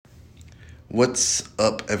What's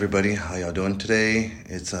up, everybody? How y'all doing today?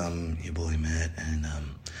 It's your boy Matt, and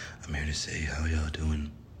I'm here to say how y'all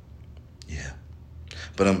doing. Yeah,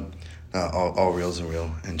 but all reals and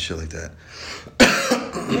real and shit like that.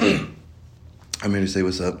 I'm here to say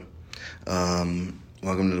what's up. Welcome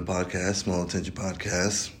to the podcast, Small Attention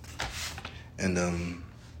Podcast, and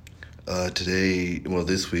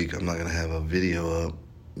this week I'm not gonna have a video up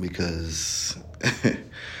because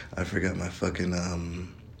I forgot my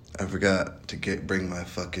fucking I forgot to bring my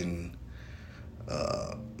fucking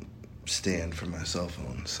stand for my cell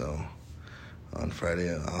phone. So on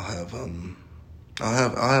Friday I'll have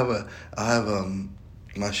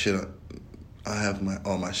my shit. I have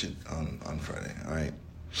all my shit on Friday. All right.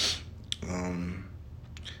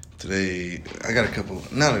 Today I got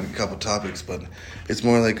not a couple topics, but it's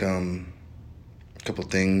more like a couple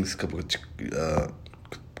things, couple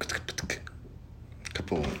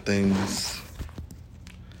things.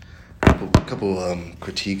 Couple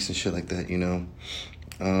critiques and shit like that, you know.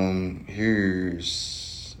 No.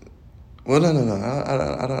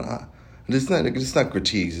 It's not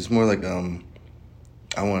critiques. It's more like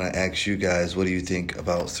I want to ask you guys, what do you think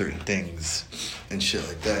about certain things and shit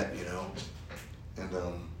like that, you know, and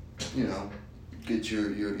get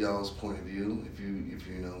your y'all's point of view. If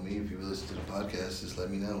you know me, if you listen to the podcast, just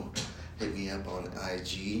let me know. Hit me up on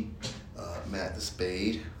IG, Matt the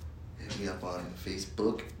Spade. Hit me up on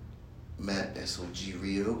Facebook, Matt SOG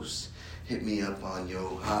Rios. Hit me up on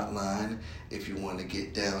your hotline if you want to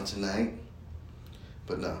get down tonight.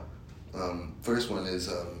 But no, first one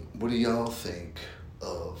is, what do y'all think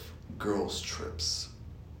of girls' trips?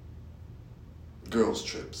 Girls'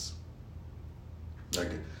 trips.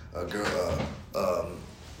 Like a girl,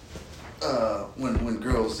 when a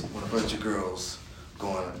bunch of girls go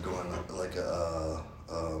on like a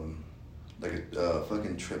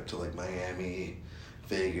fucking trip to like Miami,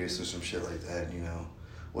 Vegas or some shit like that, you know.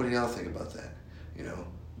 What do y'all think about that? You know,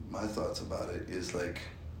 my thoughts about it is like,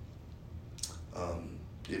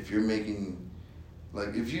 if you're making,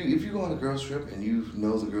 like, if you go on a girls trip and you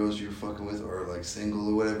know the girls you're fucking with are like single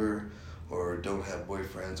or whatever, or don't have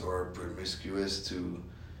boyfriends or are promiscuous to,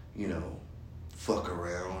 you know, fuck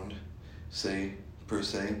around, per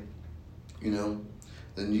se, you know,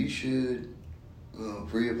 then you should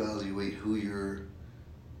reevaluate who you're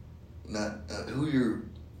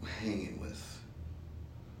hanging with,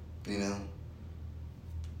 you know.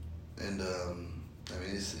 And I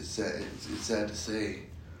mean, it's sad to say,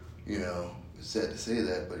 you know, it's sad to say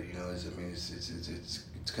that, but you know,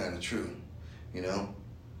 it's kind of true, you know,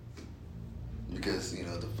 because you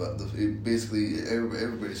know basically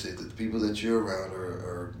everybody says that the people that you're around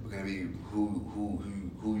are gonna be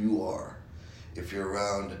who you are. If you're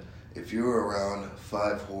around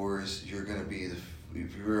 5 whores, you're gonna be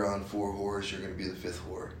if you're around 4 whores, you're gonna be the 5th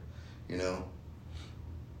whore, you know.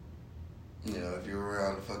 You know, if you're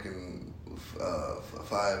around fucking 4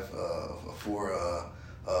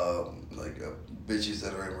 bitches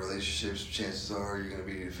that are in relationships, chances are you're gonna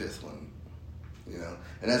be the 5th one, you know.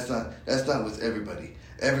 And that's not with everybody.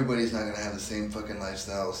 Everybody's not gonna have the same fucking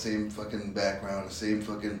lifestyle, same fucking background, the same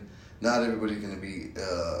fucking. Not everybody's gonna be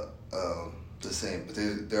the same, but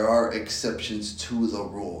there are exceptions to the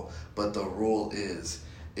rule. But the rule is,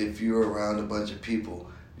 if you're around a bunch of people,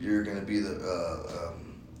 you're gonna be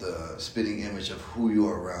the spitting image of who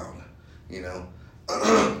you're around, you know.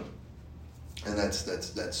 And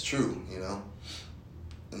that's true, you know.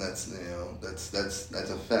 And that's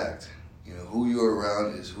a fact. You know, who you're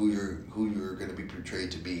around is who you're gonna be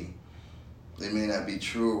portrayed to be. They may not be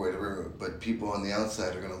true or whatever, but people on the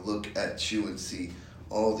outside are gonna look at you and see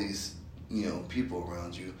all these, you know, people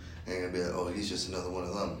around you, and you're gonna be like, oh, he's just another one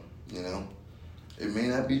of them, you know. It may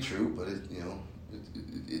not be true, but it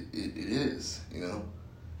is, you know.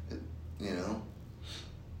 You know.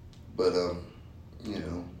 But you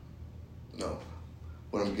know, no.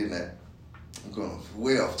 What I'm getting at, I'm going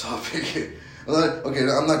way off topic. Okay,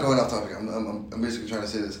 I'm not going off topic. I'm basically trying to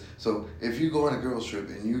say this. So if you go on a girls trip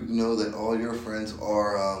and you know that all your friends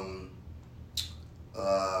are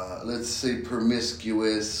let's say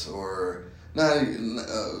promiscuous, or not,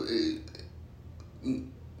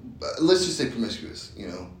 let's just say promiscuous, you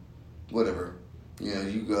know, whatever. You know,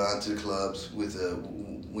 you go out to clubs with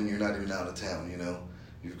when you're not even out of town, you know.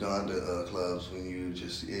 You've gone to clubs when you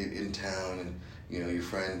just in town, and you know your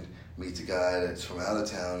friend meets a guy that's from out of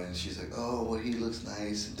town, and she's like, oh, well, he looks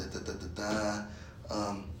nice, and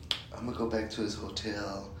I'm gonna go back to his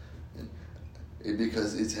hotel, and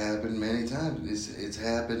because it's happened many times. It's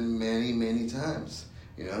happened many times,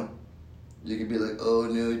 you know. You can be like, oh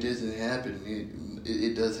no, it doesn't happen.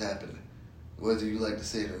 It does happen. Whether you like to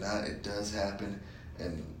say it or not, it does happen.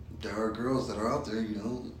 And there are girls that are out there, you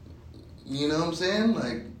know what I'm saying?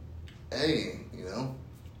 Like, hey,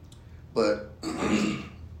 but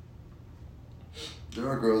there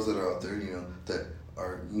are girls that are out there, that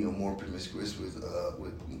are, more promiscuous with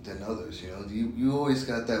than others, You always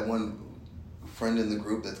got that one friend in the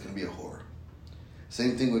group that's going to be a whore.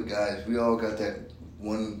 Same thing with guys. We all got that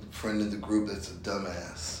one friend in the group that's a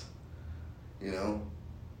dumbass,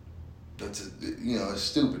 That's, it's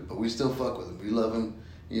stupid, but we still fuck with him. We love him,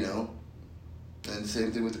 And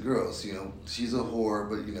same thing with the girls, She's a whore,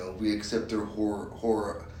 but, we accept her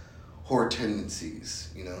whore tendencies,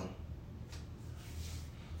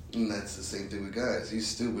 And that's the same thing with guys. He's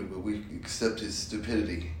stupid, but we accept his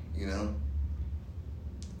stupidity,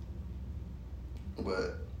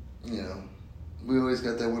 But, we always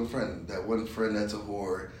got that one friend that's a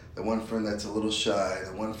whore, that one friend that's a little shy,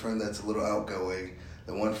 that one friend that's a little outgoing,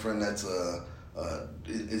 that one friend that's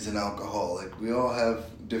is an alcoholic. We all have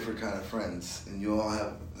different kind of friends, and you all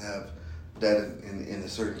have that in a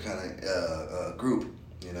certain kind of group,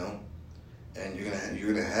 And you're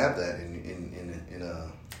gonna have that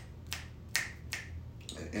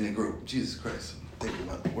in a group. Jesus Christ, I'm thinking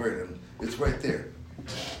about the word, and it's right there.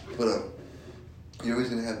 But you're always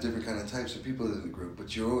gonna have different kind of types of people in the group,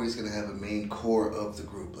 but you're always gonna have a main core of the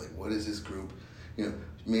group. Like, what is this group?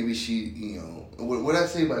 Maybe she, what I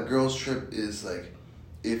say about girls trip is like,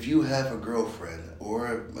 if you have a girlfriend,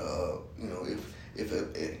 or if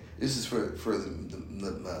this is for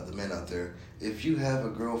the men out there, if you have a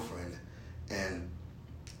girlfriend, and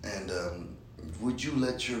would you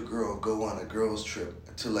let your girl go on a girls trip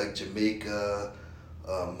to like Jamaica,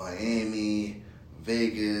 Miami,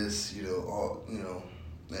 Vegas,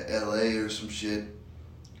 LA or some shit?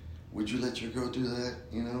 Would you let your girl do that?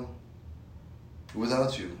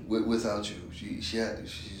 Without you,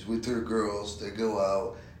 she's with her girls. They go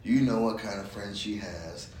out. You know what kind of friends she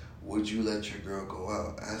has. Would you let your girl go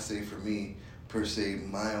out? I say, for me, per se,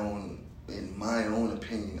 in my own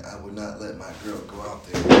opinion, I would not let my girl go out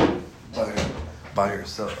there by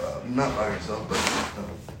herself. Not by herself, but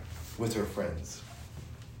with her friends.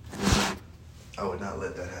 I would not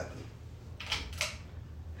let that happen.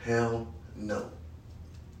 Hell no.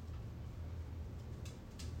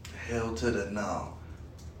 Hell to the no.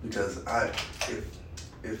 Because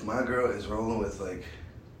if my girl is rolling with like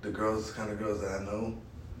the kind of girls that I know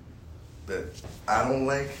that I don't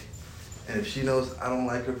like, and if she knows I don't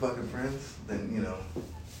like her fucking friends, then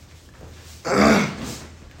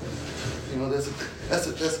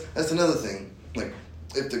that's another thing. Like,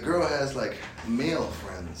 if the girl has like male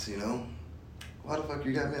friends, why the fuck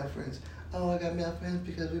you got male friends? Oh, I got male friends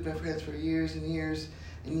because we've been friends for years and years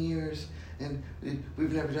and years, and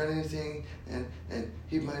we've never done anything, and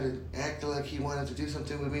he might have acted like he wanted to do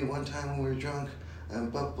something with me one time when we were drunk,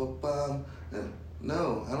 and and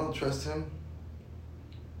no, I don't trust him.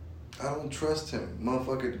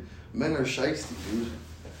 Motherfucker. Men are shiesty, dude.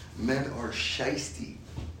 Men are shiesty.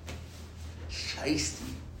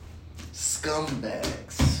 Shiesty.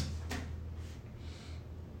 Scumbags.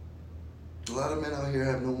 A lot of men out here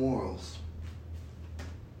have no morals.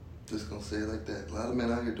 Just gonna say it like that. A lot of men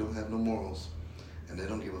out here don't have no morals, and they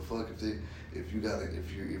don't give a fuck if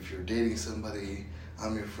you're dating somebody.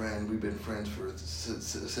 I'm your friend. We've been friends for a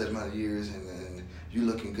set amount of years, and you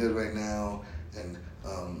looking good right now, and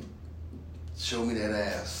show me that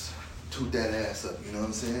ass, toot that ass up. You know what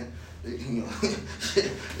I'm saying?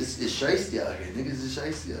 It's shiesty out here. Niggas is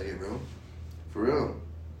shiesty out here, bro. For real.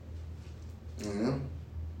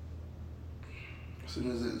 As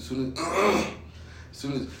soon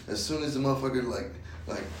as the motherfucker like,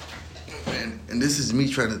 and this is me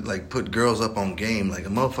trying to like put girls up on game. Like, a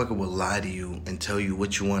motherfucker will lie to you and tell you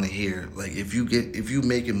what you want to hear. Like, if you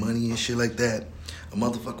making money and shit like that, a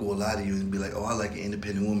motherfucker will lie to you and be like, oh, I like an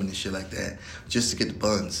independent woman and shit like that, just to get the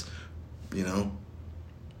buns, And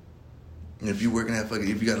if you working at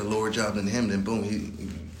if you got a lower job than him, then boom,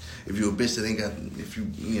 if you're a bitch that ain't got, if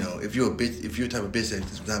you're a type of bitch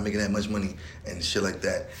that's not making that much money and shit like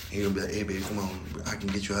that, he'll be like, hey baby, come on, I can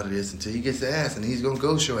get you out of this, until he gets the ass, and he's gonna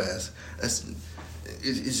ghost your ass. It's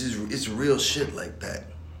real shit like that,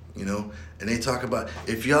 And they talk about,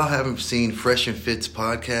 if y'all haven't seen Fresh and Fit's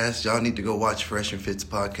podcast, y'all need to go watch Fresh and Fit's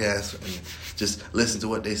podcast and just listen to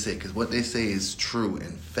what they say, because what they say is true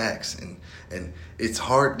and facts, and it's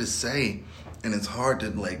hard to say. And it's hard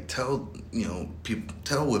to like tell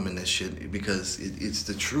women this shit, because it's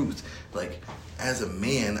the truth. Like, as a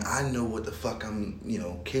man, I know what the fuck I'm,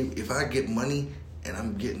 if I get money and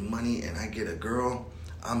I'm getting money and I get a girl,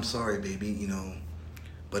 I'm sorry, baby,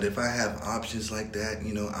 But if I have options like that,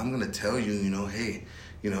 I'm gonna tell you, hey,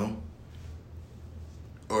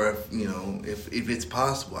 or if it's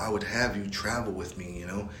possible, I would have you travel with me.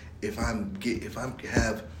 If I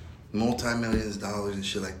have multi-millions of dollars and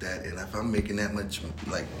shit like that, and if I'm making that much,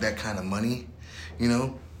 like that kind of money,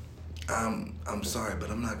 I'm sorry, but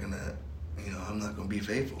I'm not gonna be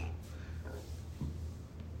faithful.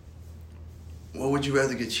 What would you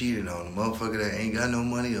rather get cheated on? A motherfucker that ain't got no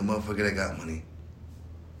money or a motherfucker that got money?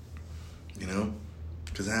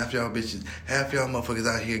 Because half y'all motherfuckers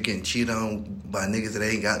out here getting cheated on by niggas that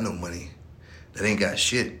ain't got no money. That ain't got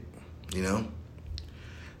shit. The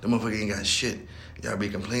motherfucker ain't got shit. Y'all be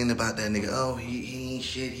complaining about that nigga. Oh, he ain't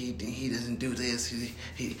shit. He doesn't do this.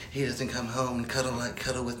 He doesn't come home and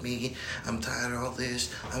cuddle with me. I'm tired of all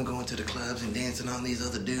this. I'm going to the clubs and dancing on these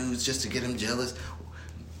other dudes just to get him jealous.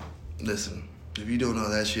 Listen, if you doing all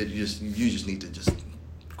that shit, you just need to just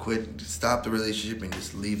quit, stop the relationship, and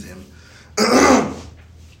just leave him.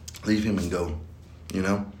 Leave him and go.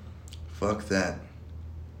 Fuck that.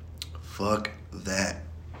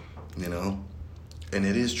 And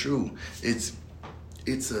it is true. It's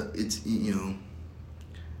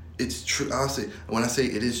true. I'll say, when I say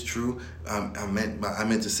it is true, I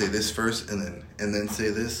meant to say this first and then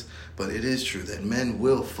say this, but it is true that men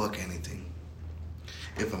will fuck anything.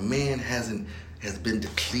 If a man has been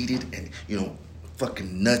depleted and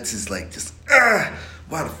fucking nuts is like just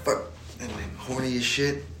why the fuck, and horny as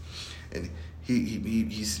shit, and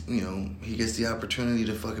he's he gets the opportunity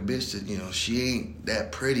to fuck a bitch that she ain't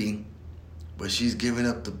that pretty, but she's giving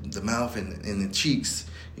up the mouth and the cheeks,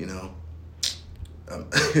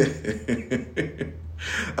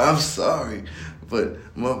 I'm sorry, but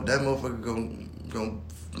that motherfucker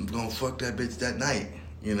gonna fuck that bitch that night,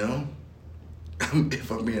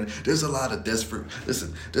 If I'm being, there's a lot of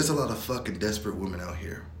fucking desperate women out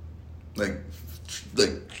here, like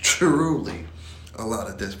truly, a lot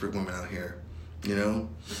of desperate women out here, and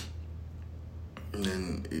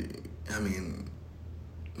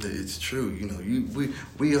it's true,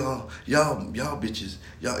 we all, y'all bitches,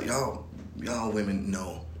 y'all women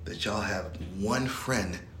know that y'all have one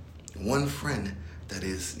friend that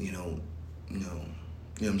is,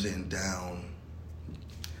 what I'm saying,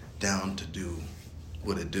 down to do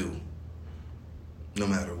what it do, no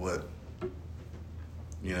matter what,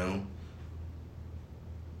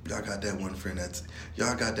 Y'all got that one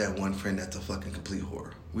friend that's a fucking complete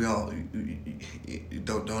whore. We all,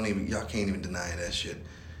 don't even, y'all can't even deny that shit.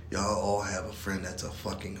 Y'all all have a friend that's a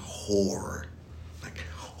fucking whore. Like,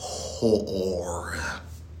 whore.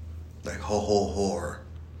 Like, whore.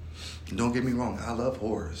 Don't get me wrong, I love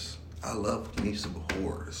whores. I love me some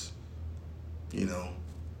whores.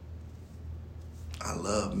 I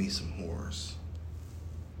love me some whores.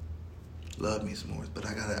 Love me some whores. But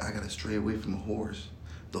I gotta stray away from the whores.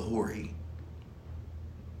 The hoary.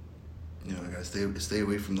 I gotta stay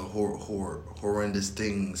away from the horrendous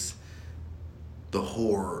things. The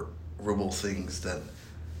horrible things that,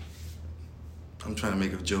 I'm trying to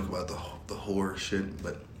make a joke about the whore shit,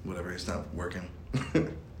 but whatever, it's not working.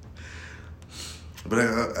 But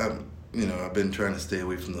I've been trying to stay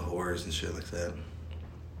away from the whores and shit like that.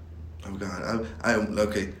 Oh God,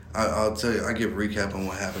 I'll tell you, I give a recap on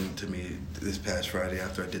what happened to me this past Friday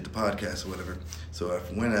after I did the podcast or whatever. So I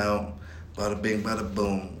went out, bada bing, bada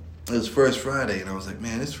boom. It was first Friday, and I was like,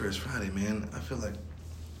 man, it's first Friday, man. I feel like,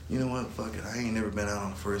 you know what, fuck it. I ain't never been out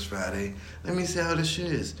on first Friday. Let me see how this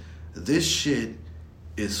shit is. This shit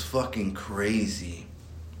is fucking crazy.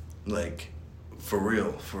 Like, for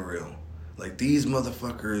real. Like, these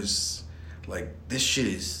motherfuckers, like, this shit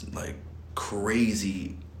is, like,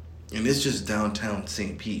 crazy. And it's just downtown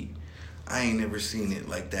St. Pete. I ain't never seen it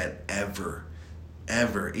like that ever.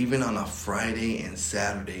 Even on a Friday and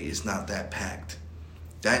Saturday, it's not that packed.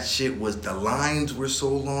 That shit the lines were so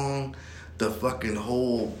long, the fucking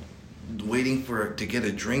whole waiting to get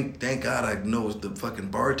a drink. Thank God I know the fucking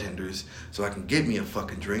bartenders so I can get me a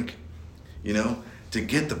fucking drink, to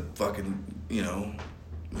get the fucking,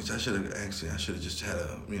 which I should have just had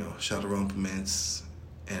a, shot of rum mints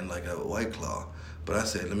and like a White Claw. But I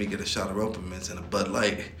said, let me get a shot of rum mints and a Bud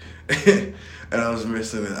Light. And I was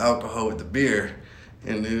mixing the alcohol with the beer,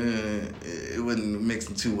 and it wasn't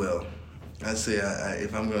mixing too well. I say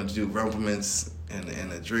if I'm going to do rum mints and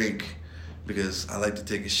a drink, because I like to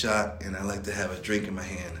take a shot and I like to have a drink in my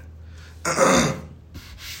hand.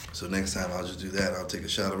 So next time I'll just do that. I'll take a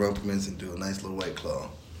shot of rum mints and do a nice little White Claw,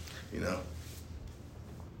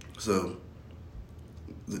 So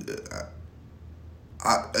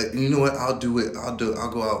you know what? I'll do it. I'll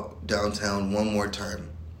go out downtown one more time,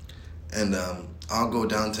 and I'll go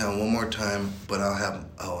downtown one more time. But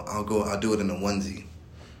I'll do it in a onesie.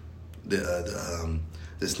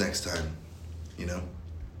 This next time,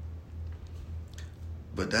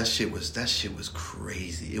 But that shit was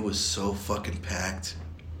crazy. It was so fucking packed.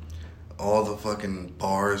 All the fucking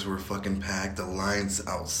bars were fucking packed. The lines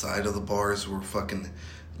outside of the bars were fucking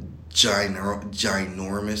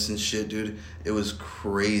ginormous and shit, dude. It was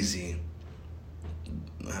crazy.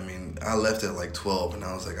 I mean, I left at like 12 and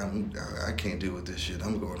I was like, I can't deal with this shit.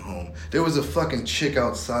 I'm going home. There was a fucking chick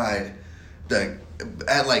outside that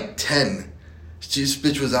at like 10. This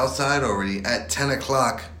bitch was outside already at 10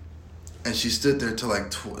 o'clock and she stood there till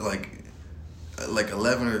like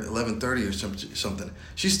 11 or 11:30 or something.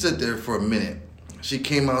 She stood there for a minute. She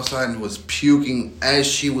came outside and was puking as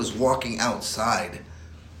she was walking outside.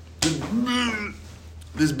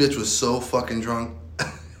 This bitch was so fucking drunk.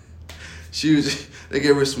 They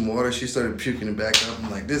gave her some water. She started puking it back up. I'm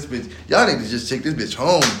like, this bitch, y'all need to just take this bitch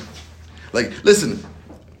home. Like, listen,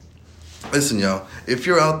 y'all. If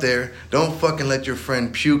you're out there, don't fucking let your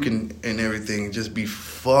friend puke and everything just be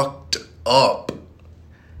fucked up.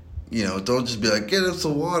 You know, don't just be like, get us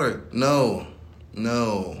some water. No. They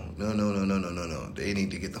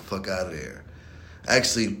need to get the fuck out of there.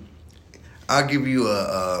 Actually, I'll give you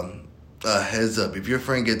a heads up. If your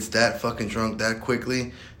friend gets that fucking drunk that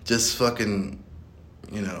quickly, just fucking,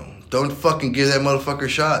 you know, don't fucking give that motherfucker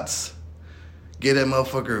shots. Get that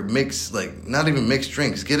motherfucker mixed, like, not even mixed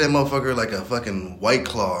drinks. Get that motherfucker like a fucking White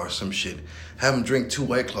Claw or some shit. Have him drink 2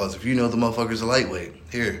 White Claws if you know the motherfucker's a lightweight.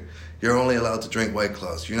 Here, you're only allowed to drink White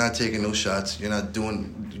Claws. You're not taking no shots. You're not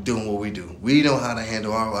doing what we do. We know how to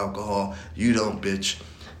handle our alcohol. You don't, bitch.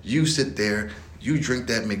 You sit there, you drink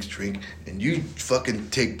that mixed drink, and you fucking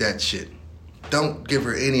take that shit. Don't give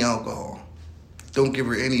her any alcohol. Don't give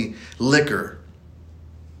her any liquor.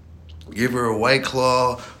 Give her a White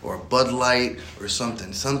Claw or a Bud Light or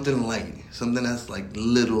something. Something light. Something that's like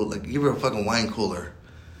little. Like, give her a fucking wine cooler.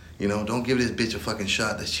 You know, don't give this bitch a fucking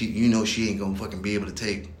shot that she ain't gonna fucking be able to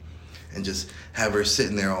take. And just have her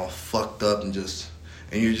sitting there all fucked up and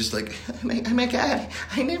you're just like, oh my God,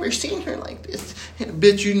 I never seen her like this. And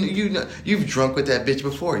bitch, you know, you've drunk with that bitch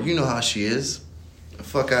before. You know how she is. The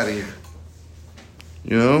fuck out of here.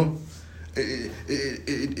 You know?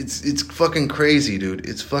 It's fucking crazy, dude.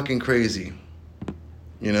 It's fucking crazy.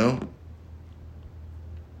 You know?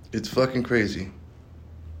 It's fucking crazy.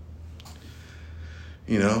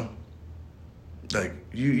 You know? Like,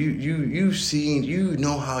 you've seen, you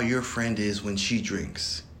know how your friend is when she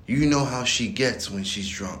drinks. You know how she gets when she's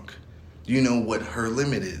drunk. You know what her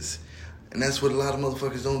limit is. And that's what a lot of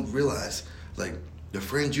motherfuckers don't realize. Like, the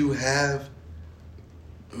friend you have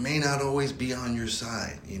may not always be on your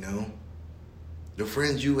side, you know? The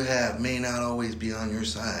friends you have may not always be on your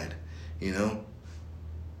side, you know?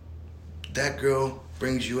 That girl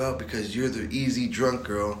brings you out because you're the easy drunk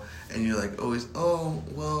girl, and you're like always, oh,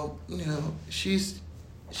 well, you know, she's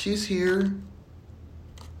here,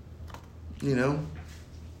 you know?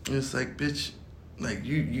 And it's like, bitch, like,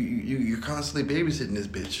 you're constantly babysitting this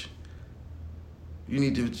bitch. You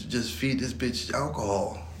need to just feed this bitch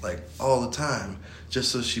alcohol, like, all the time,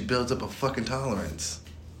 just so she builds up a fucking tolerance,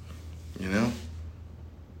 you know?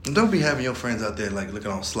 And don't be having your friends out there, like, looking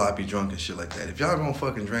all sloppy drunk and shit like that. If y'all gonna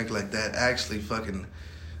fucking drink like that, actually fucking,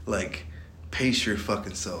 like, pace your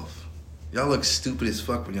fucking self. Y'all look stupid as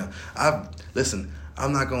fuck when y'all... Listen,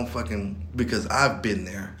 I'm not gonna fucking... Because I've been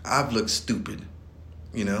there. I've looked stupid,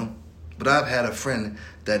 you know? But I've had a friend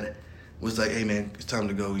that was like, hey, man, it's time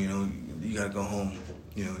to go, you know? You gotta go home.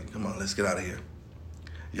 You know, come on, let's get out of here.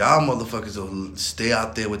 Y'all motherfuckers will stay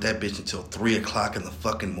out there with that bitch until 3 o'clock in the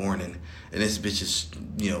fucking morning. And this bitch is,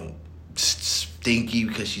 you know, stinky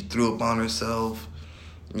because she threw up on herself.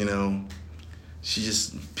 You know, she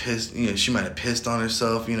just pissed, you know, she might have pissed on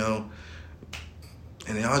herself, you know.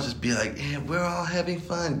 And y'all just be like, yeah, we're all having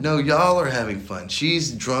fun. No, y'all are having fun.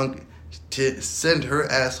 She's drunk. Send her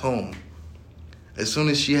ass home. As soon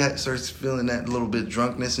as she starts feeling that little bit of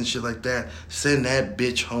drunkenness and shit like that, send that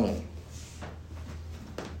bitch home.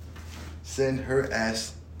 Send her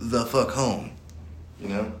ass the fuck home. You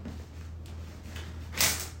know?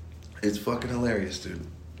 It's fucking hilarious, dude.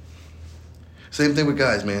 Same thing with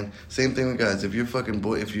guys, man. Same thing with guys. If your fucking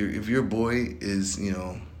boy, if your boy is, you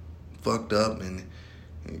know, fucked up and,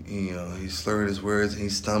 you know, he's slurring his words and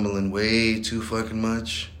he's stumbling way too fucking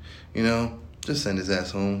much, you know, just send his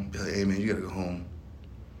ass home. Be like, hey, man, you gotta go home.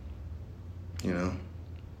 You know?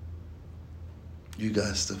 You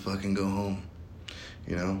got to fucking go home.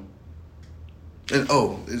 You know? And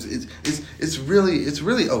it's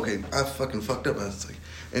really okay. I fucking fucked up. I was like,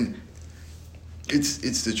 and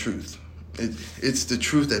it's the truth. It's the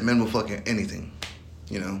truth that men will fucking anything.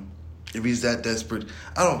 You know, if he's that desperate,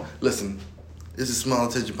 listen. This is Small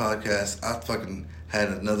Attention Podcast. I fucking had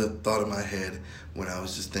another thought in my head when I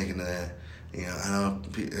was just thinking of that. You know, I know,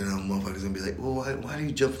 motherfuckers gonna be like, well, why do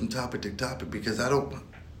you jump from topic to topic? Because I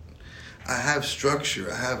have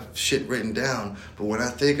structure, I have shit written down, but when I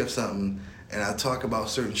think of something and I talk about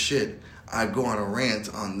certain shit, I go on a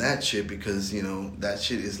rant on that shit because, you know, that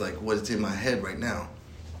shit is like what's in my head right now,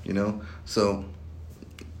 you know? So,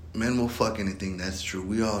 men will fuck anything, that's true.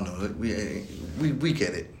 We all know it. We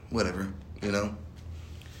get it, whatever, you know?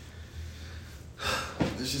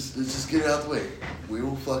 Let's just get it out the way. We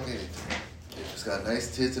will fuck anything. If it's got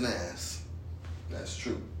nice tits and ass, that's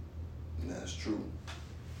true. That's true.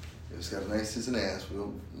 If it's got nice tits and ass,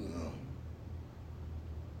 we'll, you know.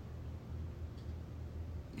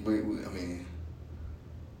 I mean,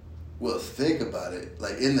 we'll think about it.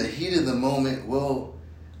 Like, in the heat of the moment,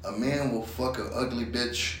 a man will fuck an ugly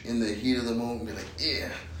bitch in the heat of the moment and be like,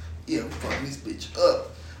 yeah, I'm fucking this bitch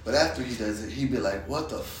up. But after he does it, he'd be like, what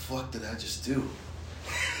the fuck did I just do?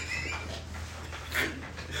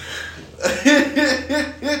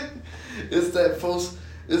 It's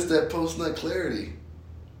that post-nut clarity.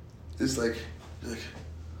 It's like,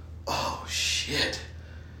 oh shit.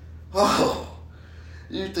 Oh.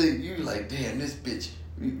 You think, you like, damn, this bitch,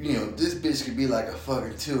 you know, this bitch could be like a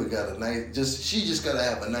fucking two and got a nice, she just gotta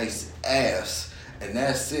have a nice ass, and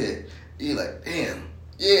that's it. You're like, damn,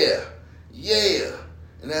 yeah.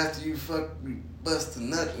 And after you bust a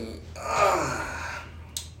nut and,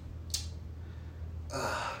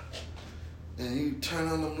 and you turn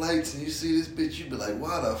on them lights and you see this bitch, you be like,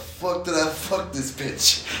 why the fuck did I fuck this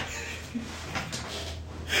bitch?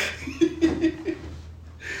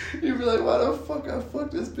 You be like, why the fuck I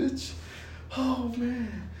fuck this bitch? Oh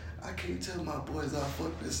man, I can't tell my boys I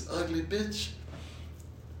fuck this ugly bitch.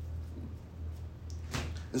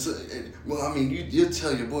 And so, well, I mean, you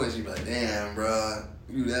tell your boys, you be like, damn, bro,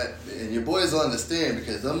 you that, and your boys will understand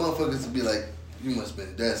because them motherfuckers will be like, you must have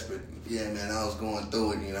been desperate. Yeah, man, I was going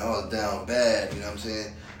through it, you know, I was down bad, you know what I'm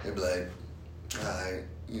saying? They'd be like, alright,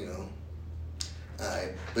 you know.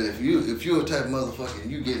 Alright, but if you're a type of motherfucker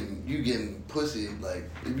and you getting pussy, like,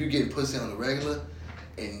 if you getting pussy on the regular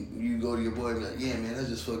and you go to your boy and be like, yeah, man, I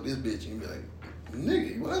just fucked this bitch, and you be like,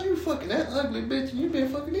 nigga, why you fucking that ugly bitch and you been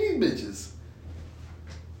fucking these bitches?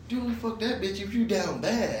 You only fuck that bitch if you down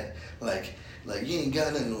bad. Like you ain't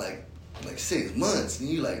got nothing like 6 months and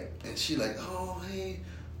you like, and she like, oh, hey,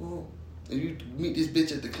 well, and you meet this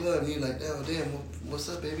bitch at the club and you like, oh, damn, what's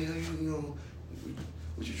up, baby? How you know,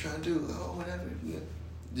 what you trying to do? Oh, whatever.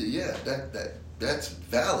 Yeah, that's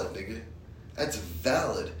valid, nigga. That's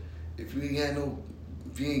valid. If you ain't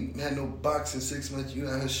had no box in 6 months, you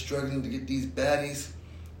out here struggling to get these baddies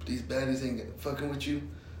ain't fucking with you.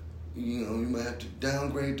 You know, you might have to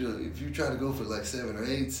downgrade to, if you try to go for like 7 or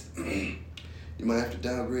 8s, you might have to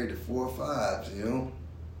downgrade to 4 or 5s, you know?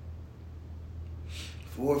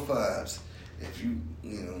 4 or 5s. If you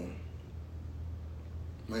know,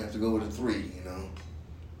 might have to go with a 3, you know?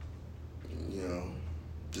 You know,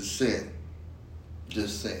 just saying.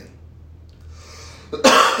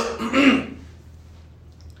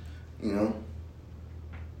 You know,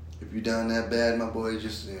 if you down that bad, my boy,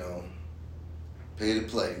 just, you know, pay to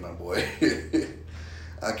play, my boy.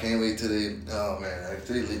 I can't wait till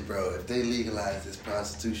if they legalize this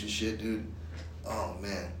prostitution shit, dude, oh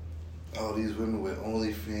man, all these women with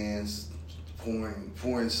OnlyFans,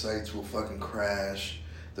 porn sites will fucking crash.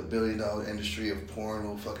 The $1 billion industry of porn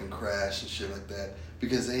will fucking crash and shit like that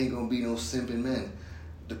because they ain't gonna be no simping men.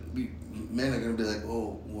 Men are gonna be like,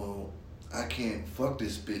 oh, well, I can't fuck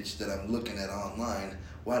this bitch that I'm looking at online.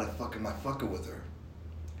 Why the fuck am I fucking with her?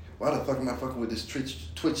 Why the fuck am I fucking with this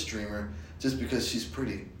Twitch streamer just because she's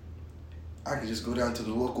pretty? I can just go down to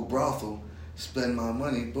the local brothel, spend my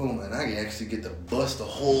money, boom, and I can actually get to bust a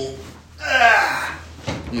hole.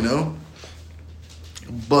 You know?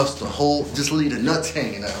 Bust a hole, just leave the nuts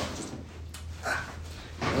hanging out.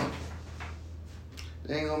 You know?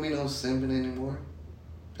 There ain't gonna be no simping anymore.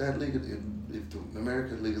 If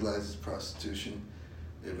America legalizes prostitution,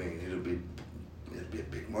 I mean, it'll be a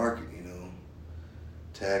big market, you know.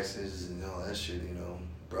 Taxes and all that shit, you know,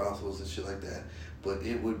 brothels and shit like that. But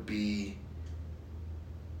it would be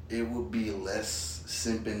less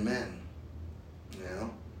simping men, you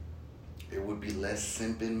know. It would be less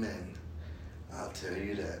simping men. I'll tell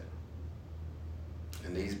you that.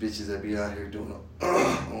 And these bitches that be out here doing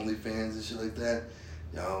OnlyFans and shit like that,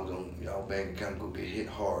 y'all bank account gonna get hit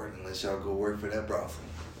hard unless y'all go work for that brothel.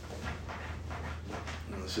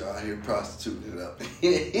 Unless y'all out here prostituting it up.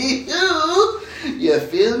 You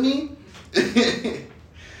feel me?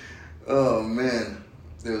 Oh man,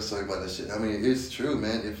 they was talking about that shit. I mean, it's true,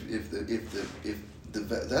 man. If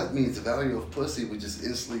that means the value of pussy would just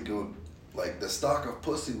instantly go, like the stock of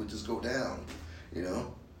pussy would just go down, you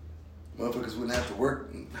know. Motherfuckers wouldn't have to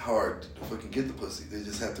work hard to fucking get the pussy. They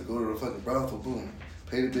just have to go to the fucking brothel, boom,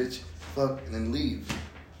 pay the bitch, fuck, and then leave.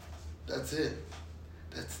 That's it.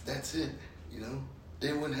 That's it. You know,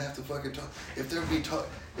 they wouldn't have to fucking talk. If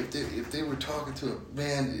they were talking to a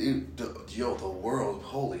man, the world,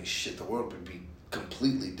 holy shit, the world would be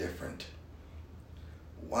completely different.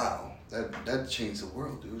 Wow, that changed the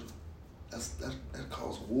world, dude. That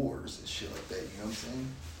caused wars and shit like that. You know what I'm saying?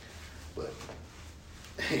 But.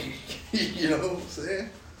 You know what I'm saying?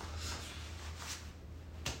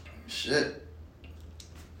 Shit.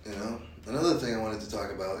 You know? Another thing I wanted to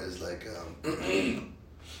talk about is like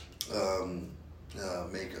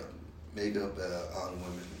makeup on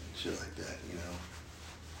women, shit like that, you know?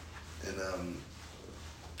 And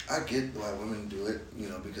I get why women do it, you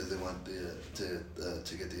know, because they want to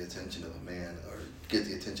get the attention of a man, or get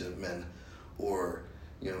the attention of men, or,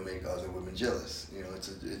 you know, make other women jealous. You know, it's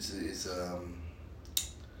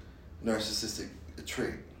narcissistic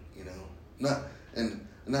trait, you know. I'm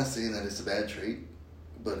not saying that it's a bad trait,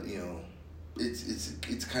 but you know,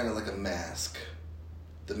 it's kind of like a mask.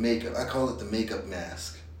 The makeup, I call it the makeup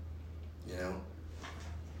mask. You know,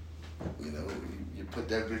 you put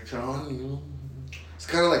that bitch on. You know, it's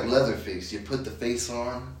kind of like Leatherface. You put the face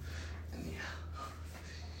on, and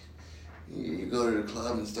you go to the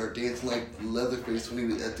club and start dancing like Leatherface when he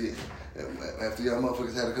was after y'all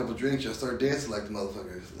motherfuckers had a couple drinks, y'all start dancing like the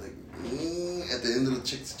motherfuckers. Like, at the end of the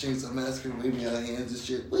Chainsaw Massacre, waving out hands and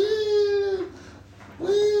shit. Woo!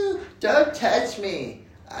 Woo! Don't touch me.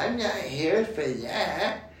 I'm not here for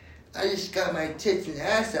that. I just got my tits and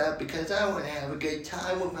ass out because I want to have a good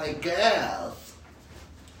time with my girls.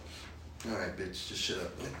 Alright, bitch, just shut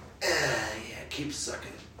up. Yeah, keep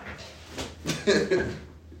sucking.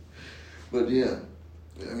 But yeah,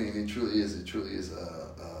 I mean, it truly is a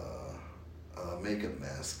makeup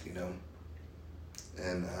mask, you know.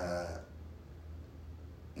 And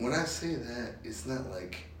when I say that, it's not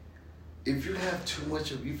like, if you have too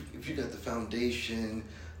much of, if you got the foundation,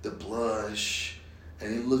 the blush,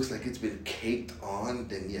 and it looks like it's been caked on,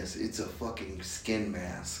 then yes, it's a fucking skin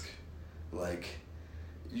mask. Like,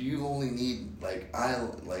 you only need like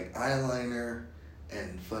eyeliner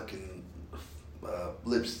and fucking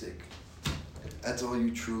lipstick. That's all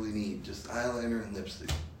you truly need, just eyeliner and lipstick.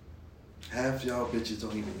 Half y'all bitches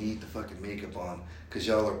don't even need the fucking makeup on, because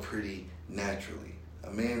y'all are pretty naturally. A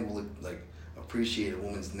man will appreciate a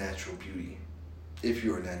woman's natural beauty, if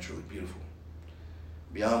you are naturally beautiful.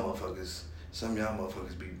 Y'all motherfuckers, some of y'all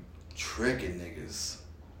motherfuckers be tricking niggas,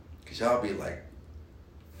 because y'all be like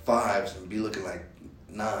 5s and be looking like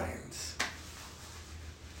 9s.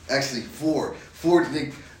 Actually, 4.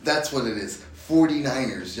 That's what it is.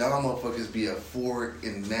 49ers. Y'all motherfuckers be a 4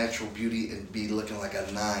 in natural beauty and be looking like a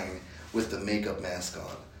 9 with the makeup mask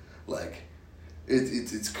on. Like,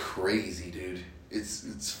 it's crazy, dude.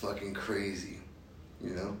 It's fucking crazy, you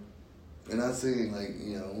know? And I'm saying, like,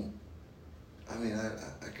 you know, I mean,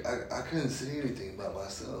 I couldn't say anything about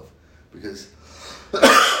myself, because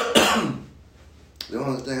the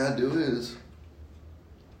only thing I do is,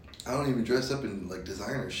 I don't even dress up in, like,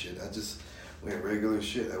 designer shit. I just wear regular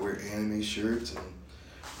shit. I wear anime shirts and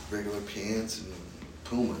regular pants and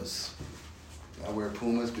Pumas. I wear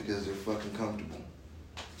Pumas because they're fucking comfortable.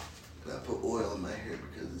 And I put oil in my hair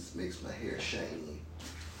because it makes my hair shiny.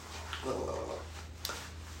 But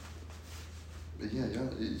yeah,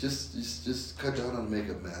 just cut down on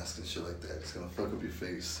makeup masks and shit like that. It's gonna fuck up your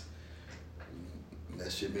face. And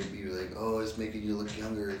that shit make you like, oh, it's making you look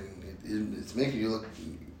younger, and it's making you look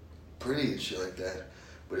pretty and shit like that.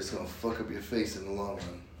 But it's gonna fuck up your face in the long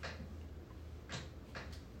run.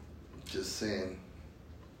 Just saying.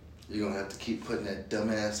 You're gonna have to keep putting that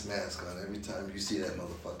dumbass mask on every time you see that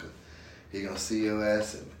motherfucker. He gonna see your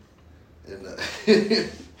ass and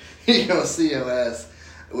he gonna see your ass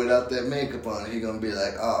without that makeup on. He gonna be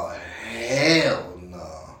like, oh hell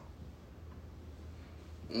no.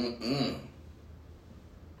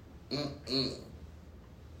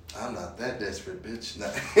 I'm not that desperate, bitch.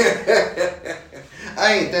 Nah.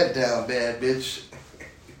 I ain't that down bad, bitch.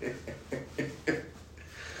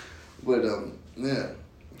 But yeah.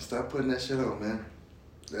 Stop putting that shit on, man.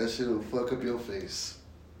 That shit will fuck up your face.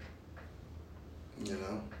 You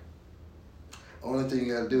know? Only thing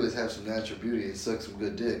you gotta do is have some natural beauty and suck some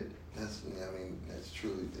good dick. That's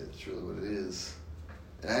truly what it is.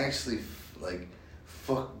 And actually, like,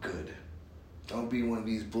 fuck good. Don't be one of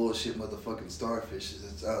these bullshit motherfucking starfishes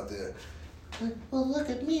that's out there. Like, well, look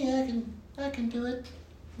at me, I can do it.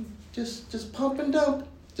 Just pump and dump.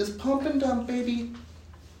 Just pump and dump, baby.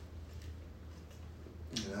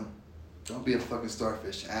 You know? Don't be a fucking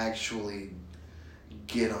starfish. Actually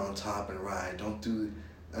get on top and ride. Don't do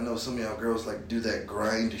I know some of y'all girls like do that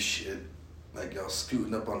grind shit, like y'all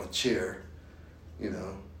scooting up on a chair, you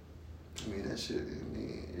know. I mean, that shit, I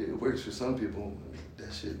mean, it works for some people.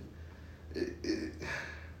 That shit,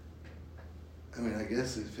 I mean, I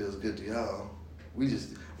guess it feels good to y'all.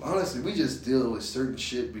 Honestly, we just deal with certain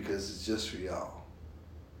shit because it's just for y'all.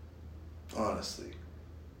 Honestly,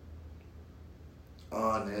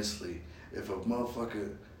 if a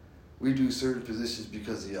motherfucker, we do certain positions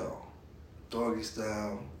because of y'all. Doggy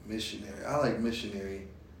style, missionary. I like missionary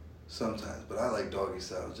sometimes, but I like doggy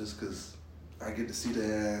style just because I get to see the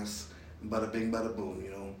ass. Bada bing, bada boom,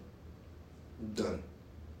 you know. Done.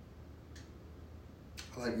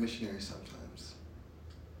 I like missionary sometimes.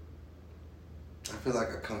 I feel like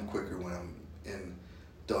I come quicker when I'm in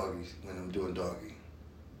doggy, when I'm doing doggy,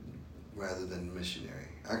 rather than missionary.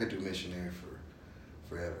 I could do missionary for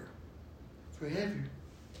forever. Forever.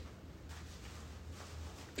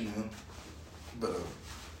 You know? But,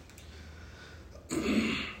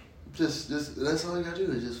 just, that's all you gotta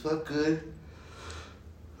do is just fuck good,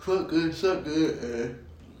 suck good,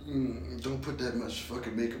 and don't put that much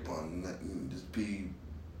fucking makeup on and just be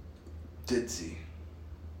ditzy.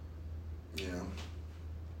 You know?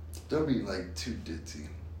 Don't be like too ditzy.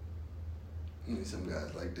 I mean, some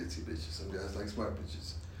guys like ditzy bitches, some guys like smart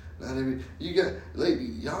bitches. Not every,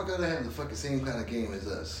 y'all gotta have the fucking same kind of game as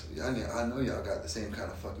us. I know y'all got the same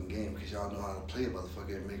kind of fucking game because y'all know how to play a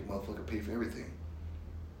motherfucker and make a motherfucker pay for everything.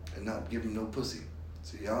 And not give him no pussy.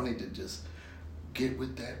 So y'all need to just get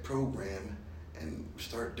with that program and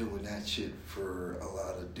start doing that shit for a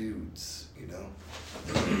lot of dudes, you know?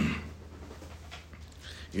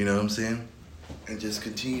 You know what I'm saying? And just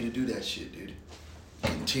continue to do that shit, dude.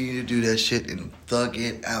 Continue to do that shit and thug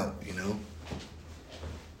it out, you know?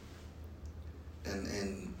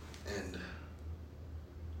 And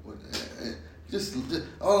what, just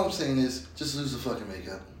all I'm saying is just lose the fucking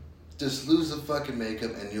makeup. Just lose the fucking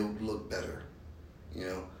makeup and you'll look better. You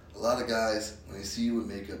know, a lot of guys, when they see you with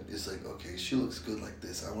makeup, it's like, okay, she looks good like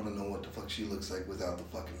this. I want to know what the fuck she looks like without the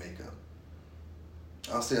fucking makeup.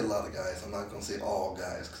 I'll say a lot of guys. I'm not going to say all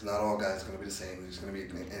guys, because not all guys are going to be the same. There's going to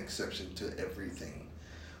be an exception to everything.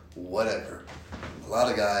 Whatever. A lot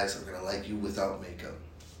of guys are going to like you without makeup.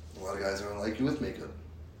 A lot of guys are going to like you with makeup.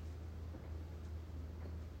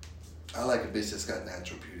 I like a bitch that's got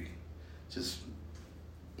natural beauty. Just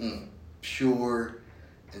pure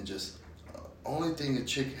and just only thing a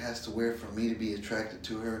chick has to wear for me to be attracted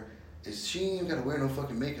to her is she ain't even got to wear no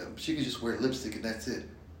fucking makeup. She could just wear lipstick and that's it.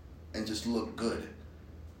 And just look good.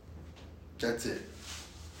 That's it.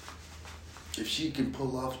 If she can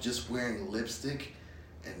pull off just wearing lipstick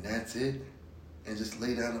and that's it, and just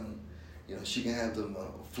lay down them, you know, she can have them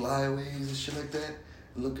flyaways and shit like that.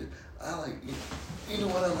 Look at, I like, you know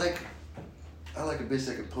what I like? I like a bitch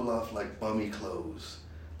that can pull off like bummy clothes.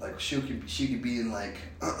 Like she could be in like,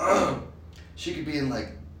 she could be in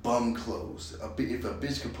like bum clothes. If a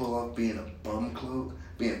bitch can pull off being bum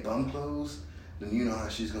clothes, then you know how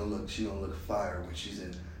she's gonna look. She's gonna look fire when she's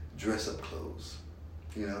in dress up clothes,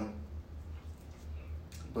 you know.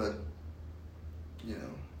 But you know,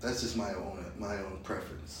 that's just my own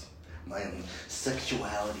preference, my own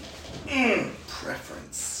sexuality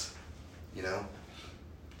preference, you know.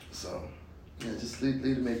 So yeah, just leave the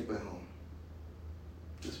makeup at home.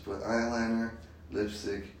 Just put eyeliner,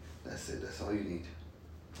 lipstick. That's it. That's all you need.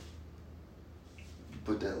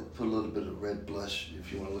 Put a little bit of red blush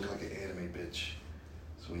if you want to look like an anime bitch.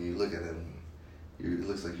 So when you look at him, it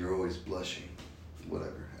looks like you're always blushing.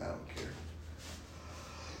 Whatever. I don't care.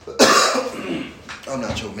 I'm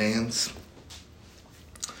not your mans.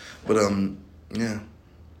 But yeah.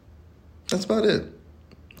 That's about it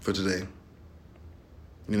for today.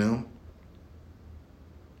 You know?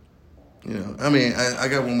 I mean, I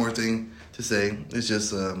got one more thing to say. It's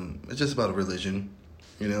just about a religion,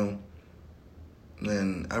 you know?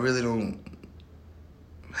 And I really don't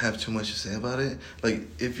have too much to say about it. Like,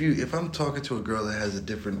 if I'm talking to a girl that has a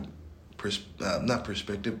different, not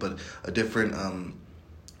perspective, but a different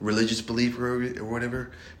religious belief or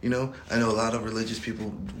whatever, you know, I know a lot of religious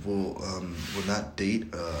people will not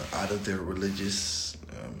date out of their religious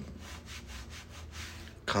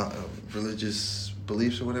religious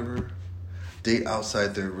beliefs or whatever. Date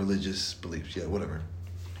outside their religious beliefs, yeah, whatever.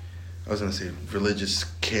 I was gonna say religious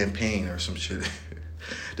campaign or some shit.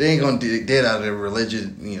 They ain't gonna date out of their religious,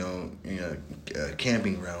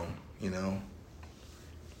 camping ground, you know.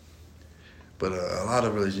 But a lot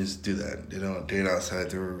of religions do that. They don't date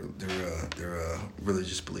outside their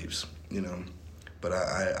religious beliefs, you know. But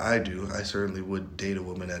I do. I certainly would date a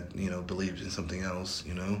woman that, you know, believes in something else,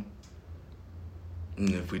 you know.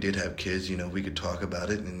 And if we did have kids, you know, we could talk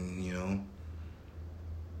about it and, you know,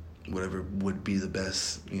 whatever would be the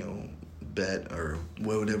best, bet, or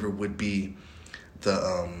whatever would be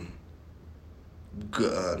the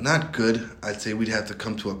not good. I'd say we'd have to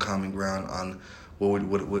come to a common ground on what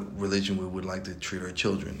religion we would like to treat our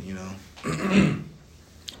children,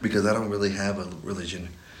 because I don't really have a religion,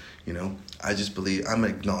 I just believe I'm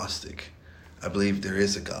agnostic. I believe there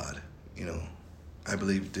is a God, I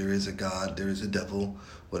believe there is a God, there is a devil,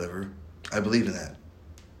 whatever. I believe in that.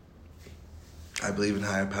 I believe in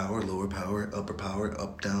higher power, lower power, upper power,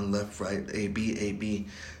 up, down, left, right, A, B,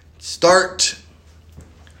 start.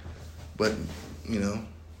 But,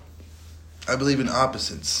 I believe in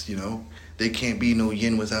opposites, They can't be no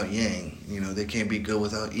yin without yang, They can't be good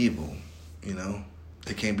without evil,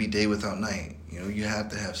 They can't be day without night, You have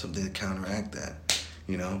to have something to counteract that,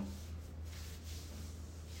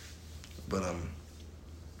 But,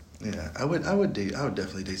 yeah, I would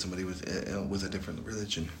definitely date somebody with a different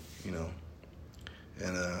religion,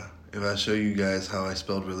 And if I show you guys how I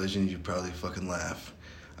spelled religion, you'd probably fucking laugh.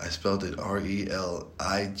 I spelled it RELIGION.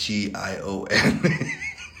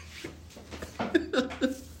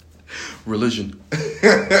 Religion.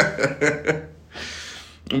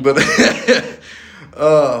 But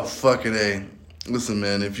oh fucking A. Listen,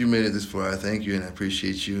 man, if you made it this far, I thank you and I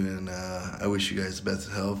appreciate you, and I wish you guys the best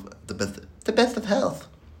of health. The best of health.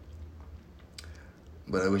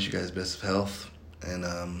 But I wish you guys the best of health, and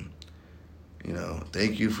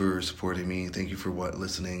thank you for supporting me. Thank you for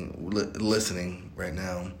listening right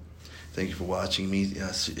now. Thank you for watching me.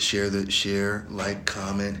 Share, like,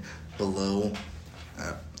 comment below.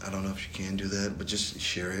 I don't know if you can do that, but just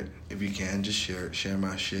share it. If you can, just share it. Share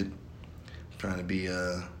my shit. I'm trying to be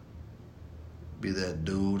that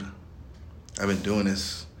dude. I've been doing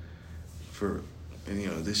this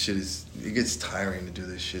this shit it gets tiring to do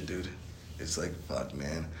this shit, dude. It's like, fuck,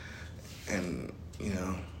 man. And,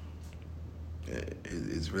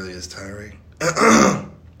 it really is tiring.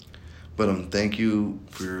 But thank you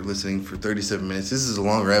for listening for 37 minutes. This is a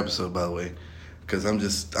longer episode, by the way, because I'm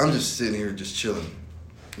just sitting here just chilling,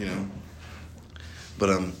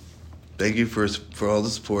 But thank you for all the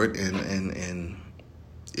support, and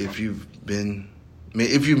if you've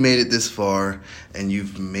made it this far, and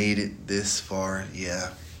you've made it this far,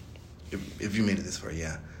 yeah. If you made it this far,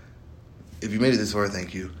 yeah. If you made it this far,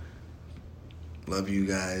 thank you. Love you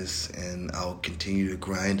guys, and I'll continue to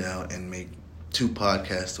grind out and make 2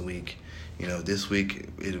 podcasts a week. This week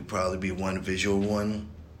it'll probably be one visual one.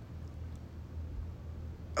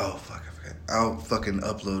 Oh, fuck, I forgot. I'll fucking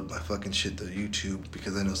upload my fucking shit to YouTube,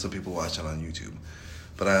 because I know some people watch it on YouTube.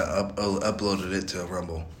 But I uploaded it to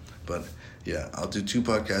Rumble. But yeah, I'll do 2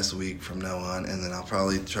 podcasts a week from now on, and then I'll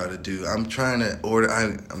probably try to do. I'm trying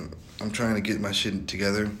to get my shit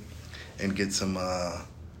together and get some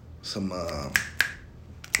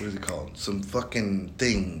what is it called? Some fucking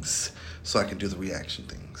things, so I can do the reaction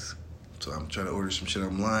things. So I'm trying to order some shit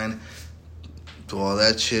online, do all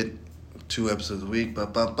that shit. 2 episodes a week,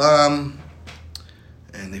 And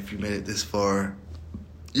if you made it this far,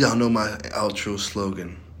 y'all know my outro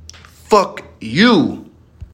slogan. Fuck you!